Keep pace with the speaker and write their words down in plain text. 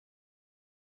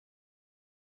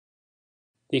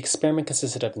The experiment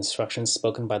consisted of instructions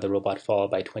spoken by the robot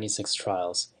followed by 26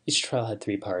 trials. Each trial had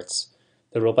 3 parts.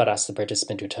 The robot asks the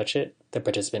participant to touch it, the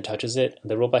participant touches it,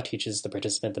 and the robot teaches the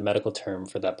participant the medical term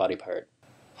for that body part.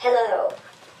 Hello.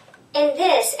 In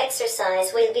this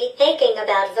exercise we'll be thinking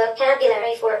about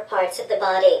vocabulary for parts of the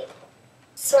body.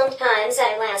 Sometimes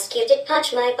I'll ask you to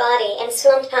touch my body and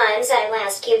sometimes I'll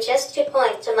ask you just to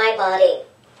point to my body.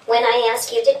 When I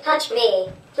ask you to touch me,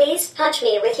 please touch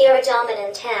me with your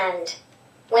dominant hand.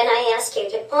 When I ask you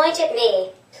to point at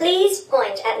me, please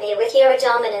point at me with your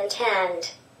dominant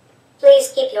hand.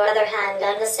 Please keep your other hand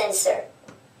on the sensor.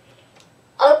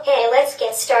 Okay, let's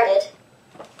get started.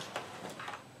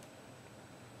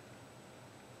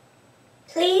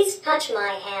 Please touch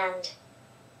my hand.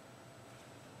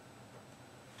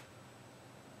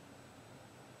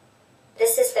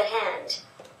 This is the hand.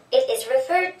 It is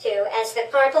referred to as the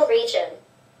carpal region.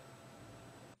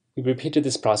 We repeated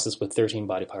this process with 13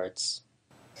 body parts.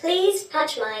 Please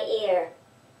touch my ear.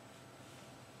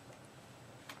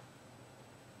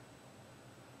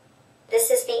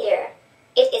 This is the ear.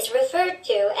 It is referred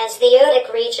to as the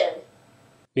otic region.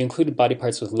 We included body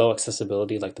parts with low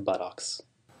accessibility like the buttocks.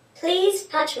 Please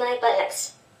touch my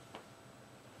buttocks.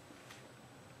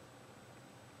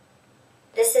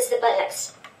 This is the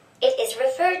buttocks. It is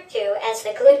referred to as the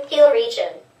gluteal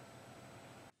region.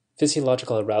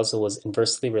 Physiological arousal was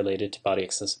inversely related to body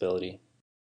accessibility.